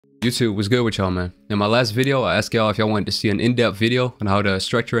YouTube, what's good with y'all, man? In my last video, I asked y'all if y'all wanted to see an in-depth video on how to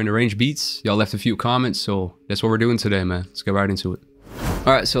structure and arrange beats. Y'all left a few comments, so that's what we're doing today, man. Let's get right into it.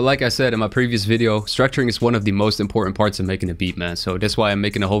 Alright, so like I said in my previous video, structuring is one of the most important parts of making a beat, man. So that's why I'm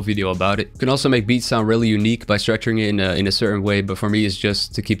making a whole video about it. You can also make beats sound really unique by structuring it in a certain way, but for me, it's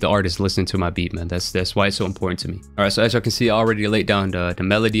just to keep the artist listening to my beat, man. That's why it's so important to me. Alright, so as y'all can see, I already laid down the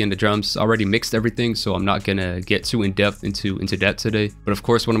melody and the drums. I already mixed everything, so I'm not gonna get too in-depth into that today. But of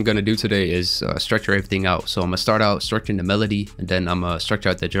course, what I'm gonna do today is structure everything out. So I'm gonna start out structuring the melody, and then I'm gonna structure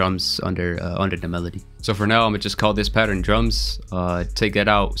out the drums under the melody. So for now, I'm gonna just call this pattern drums, take that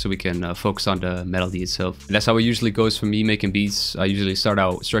out so we can focus on the melody itself. And that's how it usually goes for me making beats. I usually start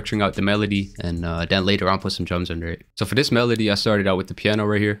out structuring out the melody and then later on put some drums under it. So for this melody, I started out with the piano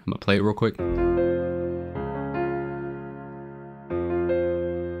right here. I'm gonna play it real quick.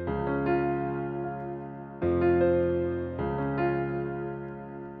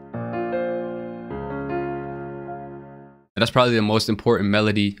 That's probably the most important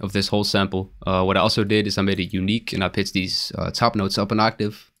melody of this whole sample. What I also did is I made it unique and I pitched these top notes up an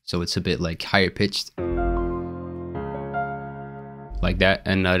octave. So it's a bit like higher pitched. Like that.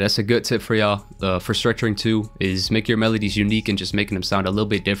 And that's a good tip for y'all for structuring too, is make your melodies unique and just making them sound a little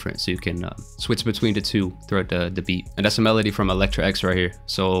bit different so you can switch between the two throughout the beat. And that's a melody from Electra X right here.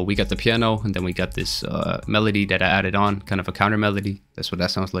 So we got the piano and then we got this melody that I added on, kind of a counter melody. That's what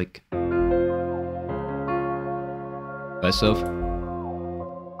that sounds like. Myself. And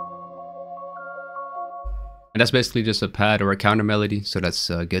that's basically just a pad or a counter melody, so that's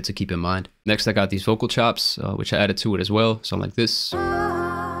good to keep in mind. Next, I got these vocal chops, which I added to it as well, something like this.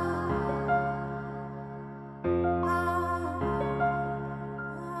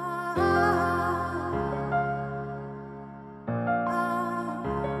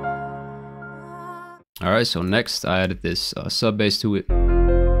 Alright, so next I added this sub bass to it.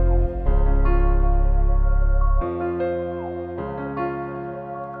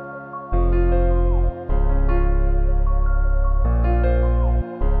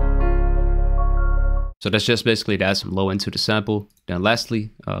 So that's just basically to add some low end to the sample. Then lastly,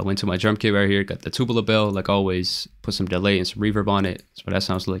 went to my drum kit right here, got the tubular bell, like always, put some delay and some reverb on it. That's what that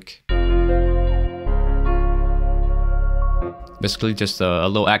sounds like. Basically just a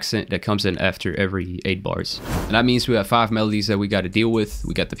little accent that comes in after every 8 bars. And that means we have 5 melodies that we got to deal with.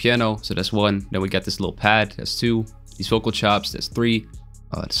 We got the piano, so that's 1. Then we got this little pad, that's 2. These vocal chops, that's 3.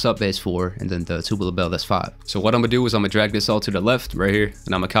 The sub bass 4, and then the tubular bell, that's 5. So what I'm gonna do is I'm gonna drag this all to the left right here,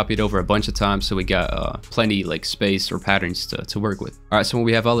 and I'm gonna copy it over a bunch of times so we got plenty like space or patterns to work with. Alright, so when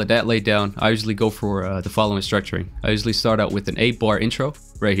we have all of that laid down, I usually go for the following structuring. I usually start out with an 8-bar intro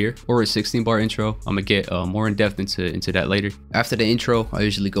right here, or a 16-bar intro. I'm gonna get more in depth into that later. After the intro, I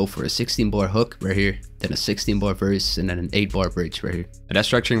usually go for a 16-bar hook right here, then a 16-bar verse, and then an 8-bar bridge right here. And that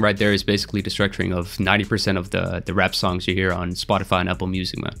structuring right there is basically the structuring of 90% of the rap songs you hear on Spotify and Apple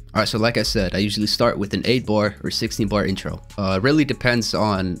Music, man. Alright, so like I said, I usually start with an 8-bar or 16-bar intro. It really depends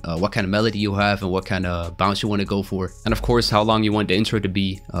on what kind of melody you have and what kind of bounce you want to go for. And of course, how long you want the intro to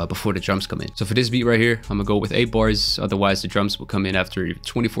be before the drums come in. So for this beat right here, I'm gonna go with 8 bars, otherwise the drums will come in after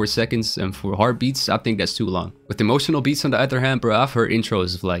 24 seconds, and for hard beats, I think that's too long. With emotional beats on the other hand, bro, I've heard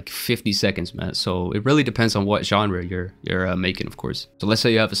intros of like 50 seconds, man. So it really depends on what genre you're making, of course. So let's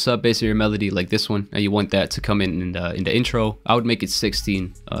say you have a sub bass in your melody like this one, and you want that to come in the intro. I would make it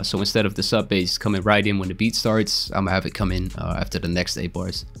 16. So instead of the sub bass coming right in when the beat starts, I'm gonna have it come in after the next 8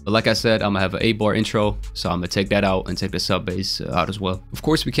 bars. But like I said, I'm gonna have an 8-bar intro, so I'm gonna take that out and take the sub bass out as well. Of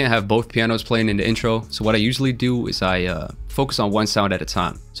course, we can't have both pianos playing in the intro. So what I usually do is I focus on one sound at a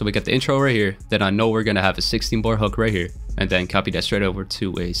time. So we got the intro right here, then I know we're gonna have a 16-bar hook right here, and then copy that straight over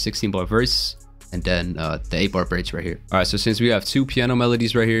to a 16-bar verse, and then the 8-bar bridge right here. Alright, so since we have 2 piano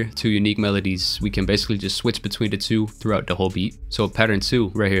melodies right here, 2 unique melodies, we can basically just switch between the 2 throughout the whole beat. So pattern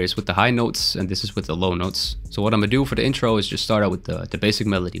 2 right here is with the high notes, and this is with the low notes. So what I'm gonna do for the intro is just start out with the basic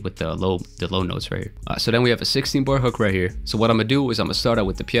melody with the low notes right here. So then we have a 16-bar hook right here. So what I'm gonna do is I'm gonna start out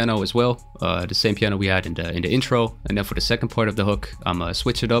with the piano as well, the same piano we had in the intro, and then for the second part of the hook, I'm gonna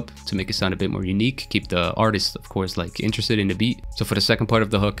switch it up to make it sound a bit more unique, keep the artist, of course, like interested in the beat. So for the second part of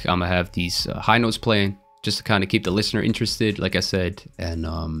the hook, I'm gonna have these high notes playing, just to kind of keep the listener interested, like I said, and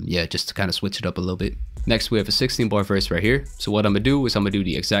yeah, just to kind of switch it up a little bit. Next, we have a 16-bar verse right here. So what I'm gonna do is I'm gonna do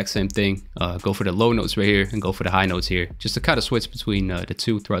the exact same thing, go for the low notes right here and go for the high notes here, just to kind of switch between the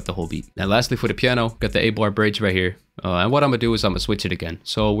 2 throughout the whole beat. And lastly, for the piano, got the 8-bar bridge right here. And what I'm gonna do is I'm gonna switch it again.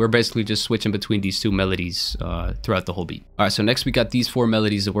 So we're basically just switching between these two melodies throughout the whole beat. All right, so next we got these 4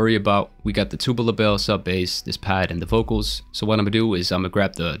 melodies to worry about. We got the tubular bell, sub bass, this pad, and the vocals. So what I'm gonna do is I'm gonna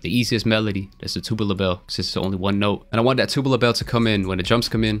grab the easiest melody. That's the tubular bell, since it's only 1 note. And I want that tubular bell to come in when the drums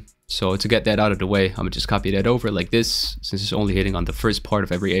come in. So to get that out of the way, I'm gonna just copy that over like this, since it's only hitting on the first part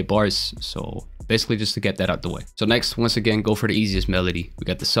of every 8 bars. So basically just to get that out the way. So next, once again, go for the easiest melody. We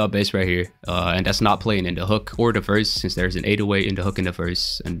got the sub bass right here, and that's not playing in the hook or the verse, since there's an 808 in the hook and the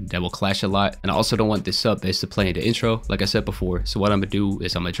verse, and that will clash a lot. And I also don't want this sub bass to play in the intro, like I said before. So what I'm gonna do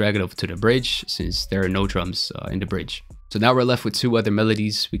is I'm gonna drag it over to the bridge, since there are no drums in the bridge. So now we're left with 2 other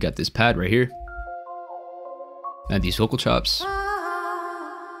melodies. We got this pad right here, and these vocal chops.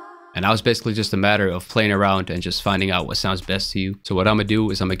 And now it's basically just a matter of playing around and just finding out what sounds best to you. So what I'm gonna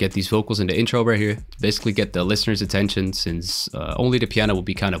do is I'm gonna get these vocals in the intro right here to basically get the listener's attention, since only the piano will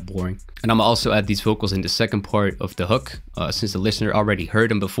be kind of boring. And I'm gonna also add these vocals in the second part of the hook, since the listener already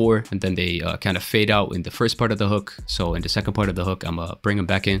heard them before, and then they kind of fade out in the first part of the hook. So in the second part of the hook, I'm gonna bring them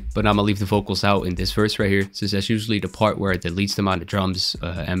back in, but I'm gonna leave the vocals out in this verse right here, since that's usually the part where the least amount of drums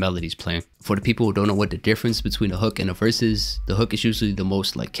and melodies playing. For the people who don't know what the difference between a hook and a verse is, the hook is usually the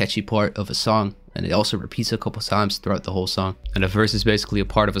most like catchy part of a song, and it also repeats a couple times throughout the whole song. And a verse is basically a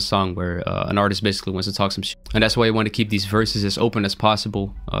part of a song where an artist basically wants to talk some shit. And that's why you want to keep these verses as open as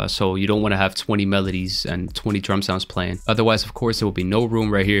possible, so you don't want to have 20 melodies and 20 drum sounds playing. Otherwise, of course, there will be no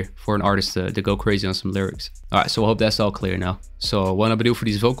room right here for an artist to go crazy on some lyrics. All right, so I hope that's all clear now. So what I'm gonna do for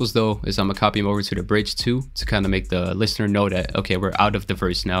these vocals though is I'm gonna copy them over to the bridge too, to kind of make the listener know that, okay, we're out of the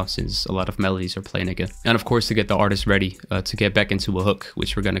verse now, since a lot of melodies are playing again. And of course, to get the artist ready to get back into a hook,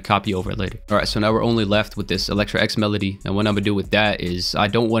 which we're gonna copy over later. All right, so now we're only left with this Electra X melody, and what I'm gonna do with that is I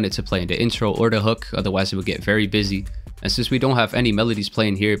don't want it to play in the intro or the hook, otherwise it would get very busy. And since we don't have any melodies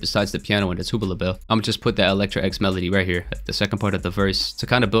playing here besides the piano and the tubular bell, I'm gonna just put that Electra X melody right here at the second part of the verse to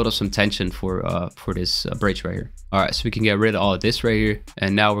kind of build up some tension for this bridge right here. All right, so we can get rid of all of this right here,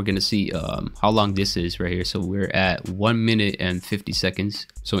 and now we're gonna see how long this is right here. So we're at 1 minute and 50 seconds.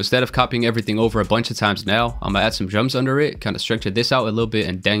 So instead of copying everything over a bunch of times now, I'm gonna add some drums under it, kind of structure this out a little bit,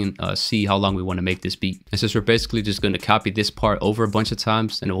 and then see how long we want to make this beat. And since we're basically just gonna copy this part over a bunch of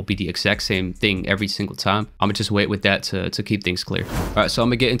times, and it will be the exact same thing every single time, I'm gonna just wait with that to keep things clear. All right, so I'm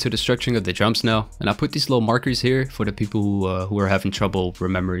gonna get into the structuring of the drums now, and I put these little markers here for the people who are having trouble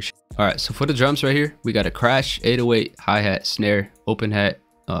remembering. All right, so for the drums right here, we got a crash, 808, hi-hat, snare, open hat,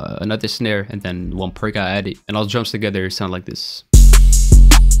 another snare, and then 1 perk I added, and all the drums together sound like this.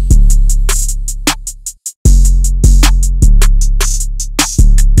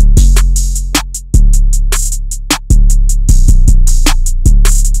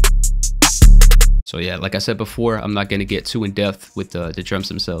 So yeah, like I said before, I'm not gonna get too in depth with the drums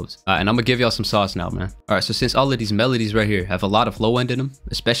themselves. And I'm gonna give y'all some sauce now, man. All right, so since all of these melodies right here have a lot of low end in them,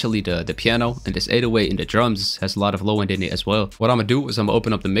 especially the piano, and this 808 in the drums has a lot of low end in it as well. What I'm gonna do is I'm gonna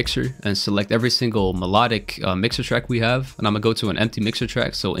open up the mixer and select every single melodic mixer track we have, and I'm gonna go to an empty mixer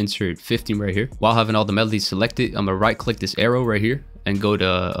track, so insert 15 right here. While having all the melodies selected, I'm gonna right click this arrow right here and go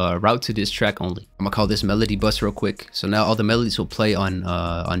to route to this track only. I'm gonna call this melody bus real quick. So now all the melodies will play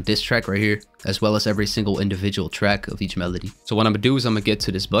on this track right here, as well as every single individual track of each melody. So what I'm gonna do is I'm gonna get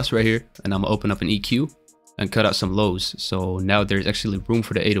to this bus right here, and I'm gonna open up an EQ and cut out some lows. So now there's actually room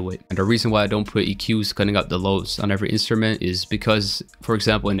for the 808. And the reason why I don't put EQs cutting out the lows on every instrument is because, for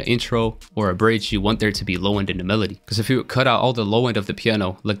example, in the intro or a bridge, you want there to be low end in the melody. Because if you cut out all the low end of the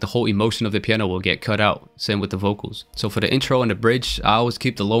piano, like the whole emotion of the piano will get cut out. Same with the vocals. So for the intro and the bridge, I always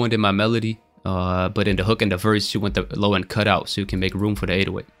keep the low end in my melody. But in the hook and the verse, you want the low end cut out so you can make room for the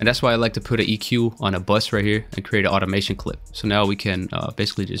 808. And that's why I like to put an EQ on a bus right here and create an automation clip. So now we can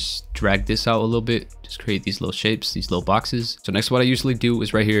basically just drag this out a little bit, just create these little shapes, these little boxes. So next, what I usually do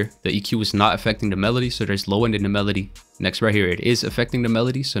is right here, the EQ is not affecting the melody, so there's low end in the melody. Next right here, it is affecting the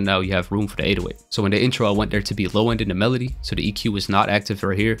melody, so now you have room for the 808. So in the intro, I want there to be low end in the melody, so the EQ is not active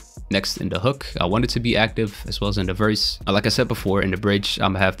right here. Next, in the hook, I want it to be active, as well as in the verse. Like I said before, in the bridge,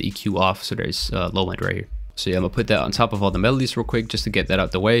 I'm gonna have the EQ off, so there's low end right here. So yeah, I'm gonna put that on top of all the melodies real quick, just to get that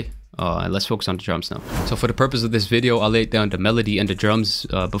out the way. And let's focus on the drums now. So for the purpose of this video, I'll lay down the melody and the drums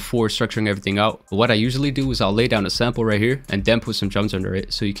before structuring everything out. But what I usually do is I'll lay down a sample right here and then put some drums under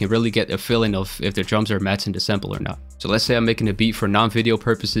it, so you can really get a feeling of if the drums are matching the sample or not. So let's say I'm making a beat for non-video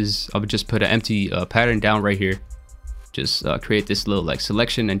purposes. I would just put an empty pattern down right here. Just create this little like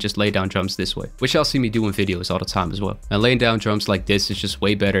selection and just lay down drums this way, which y'all see me do in videos all the time as well. And laying down drums like this is just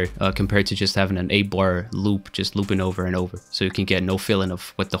way better compared to just having an 8-bar loop just looping over and over, so you can get no feeling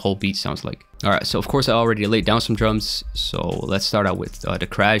of what the whole beat sounds like. All right, so of course I already laid down some drums, so let's start out with the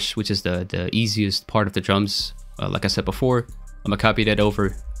crash, which is the easiest part of the drums. like I said before, I'm gonna copy that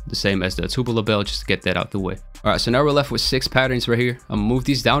over the same as the tubular bell just to get that out the way. All right, so now we're left with 6 patterns right here. I'm gonna move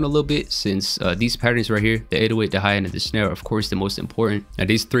these down a little bit since these patterns right here, the 808, the hi-hat, and the snare are of course the most important. And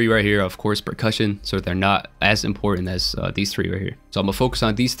these 3 right here are of course percussion, so they're not as important as these 3 right here. So I'm gonna focus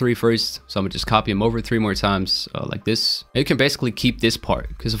on these 3 first. So I'm gonna just copy them over 3 more times like this. And you can basically keep this part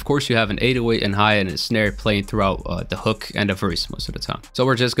because of course you have an 808 and hi-hat and a snare playing throughout the hook and the verse most of the time. So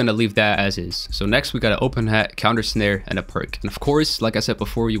we're just gonna leave that as is. So next we got an open hat, counter snare, and a perk. And of course, like I said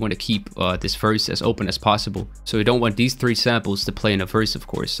before, you want to keep this verse as open as possible. So we don't want these 3 samples to play in a verse, of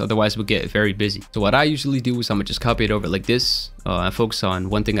course, otherwise we'll get very busy. So what I usually do is I'm gonna just copy it over like this and focus on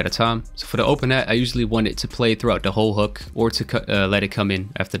one thing at a time. So for the open hat, I usually want it to play throughout the whole hook or to let it come in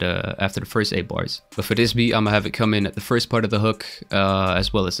after the first 8 bars. But for this beat, I'm gonna have it come in at the first part of the hook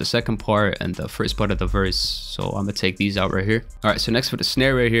as well as the second part and the first part of the verse. So I'm gonna take these out right here. All right, so next for the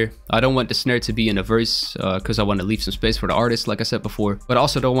snare right here, I don't want the snare to be in a verse because I want to leave some space for the artist, like I said before, but I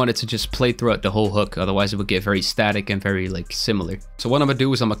also don't want it to just play throughout the whole hook, otherwise it would get very static and very like similar. So what I'm gonna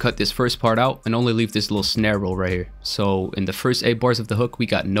do is I'm gonna cut this first part out and only leave this little snare roll right here. So in the first 8 bars of the hook, we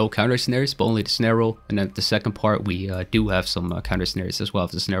got no counter snares, but only the snare roll, and then the second part we do have some counter snares as well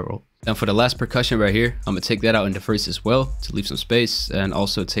as the snare roll. And for the last percussion right here, I'm gonna take that out in the verse as well to leave some space, and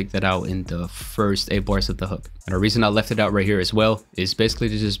also take that out in the first 8 bars of the hook. And the reason I left it out right here as well is basically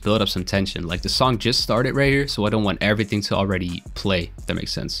to just build up some tension. Like the song just started right here, so I don't want everything to already play, if that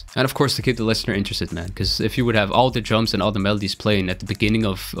makes sense. And of course to keep the listener interested, man, because if you would have all the drums and all the melodies playing at the beginning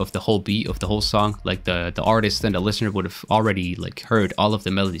of the whole beat, of the whole song, like the artist and the listener would have already like heard all of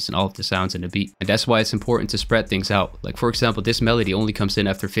the melodies and all of the sounds in the beat. And that's why it's important to spread things out. Like for example, this melody only comes in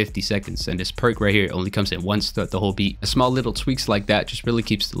after 50 seconds, and this perk right here only comes in once throughout the whole beat. And small little tweaks like that just really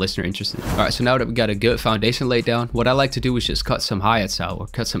keeps the listener interested. All right, so now that we got a good foundation laid down, what I like to do is just cut some hi-hats out or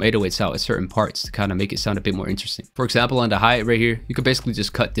cut some 808s out at certain parts to kind of make it sound a bit more interesting. For example, on the hi-hat right here, you could basically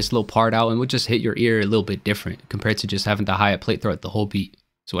just cut this little part out and it would just hit your ear a little bit different compared to just having the hi-hat play throughout the whole beat.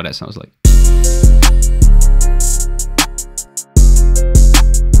 So what that sounds like.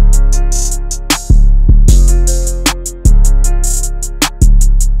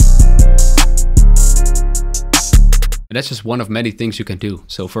 And that's just one of many things you can do.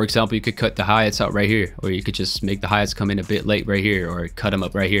 So for example, you could cut the hi-hats out right here, or you could just make the hi-hats come in a bit late right here, or cut them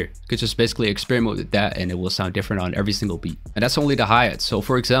up right here. You could just basically experiment with that and it will sound different on every single beat. And that's only the hi-hats. So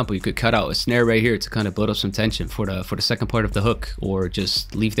for example, you could cut out a snare right here to kind of build up some tension for the second part of the hook, or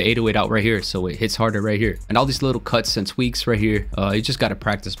just leave the 808 out right here so it hits harder right here. And all these little cuts and tweaks right here, you just gotta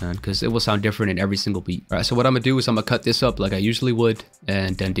practice, man, because it will sound different in every single beat. All right, so what I'm gonna do is I'm gonna cut this up like I usually would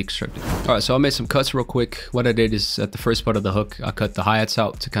and then deconstruct it. All right, so I made some cuts real quick. What I did is at the first part of the hook, I cut the hi-hats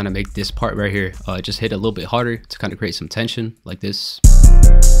out to kind of make this part right here just hit a little bit harder to kind of create some tension like this.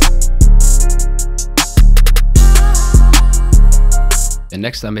 And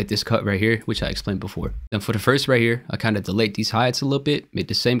next I made this cut right here, which I explained before. Then for the first right here, I kind of delayed these hi-hats a little bit, made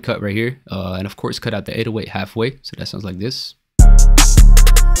the same cut right here, and of course cut out the 808 halfway, so that sounds like this.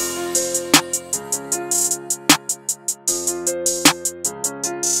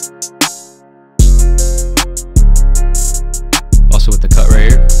 Also with the cut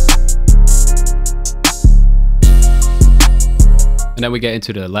right here. And then we get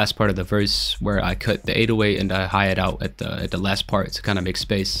into the last part of the verse where I cut the 808 and the hi-hat out at the last part to kind of make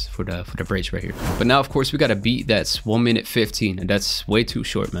space for the bridge right here. But now of course we got a beat that's 1 minute 15, and that's way too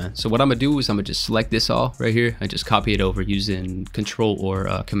short, man. So what I'm gonna do is I'm gonna just select this all right here and just copy it over using Control or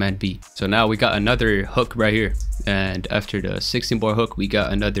Command B. So now we got another hook right here, and after the 16 bar hook we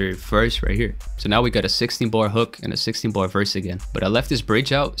got another verse right here. So now we got a 16 bar hook and a 16 bar verse again. But I left this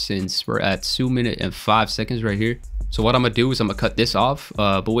bridge out since we're at 2 minutes and 5 seconds right here. So what I'm gonna do is I'm gonna cut this off,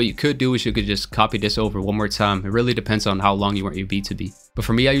 but what you could do is you could just copy this over one more time. It really depends on how long you want your beat to be. But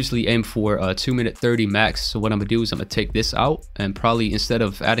for me, I usually aim for 2 minute 30 max. So what I'm gonna do is I'm gonna take this out, and probably instead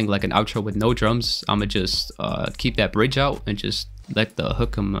of adding like an outro with no drums, I'm gonna just keep that bridge out and just let the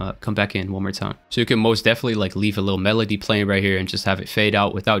hook come back in one more time. So you can most definitely like leave a little melody playing right here and just have it fade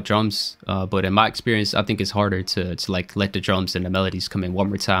out without drums. But in my experience, I think it's harder to like let the drums and the melodies come in one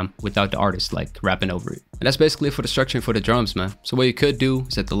more time without the artist like rapping over it. And that's basically it for the structuring for the drums, man. So what you could do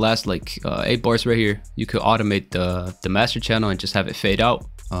is at the last like 8 bars right here, you could automate the master channel and just have it fade out.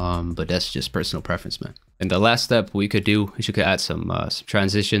 But that's just personal preference, man. And the last step we could do is you could add some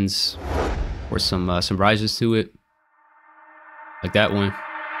transitions or some rises to it. Like that one.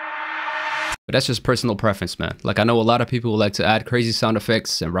 But that's just personal preference, man. Like, I know a lot of people like to add crazy sound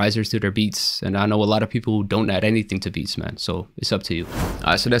effects and risers to their beats, and I know a lot of people who don't add anything to beats, man. So it's up to you.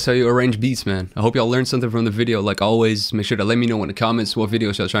 Alright, so that's how you arrange beats, man. I hope y'all learned something from the video. Like always, make sure to let me know in the comments what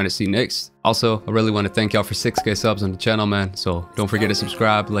videos y'all trying to see next. Also, I really want to thank y'all for 6K subs on the channel, man. So don't forget to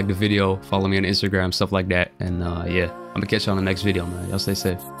subscribe, like the video, follow me on Instagram, stuff like that. And yeah, I'm gonna catch y'all on the next video, man. Y'all stay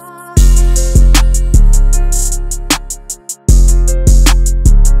safe.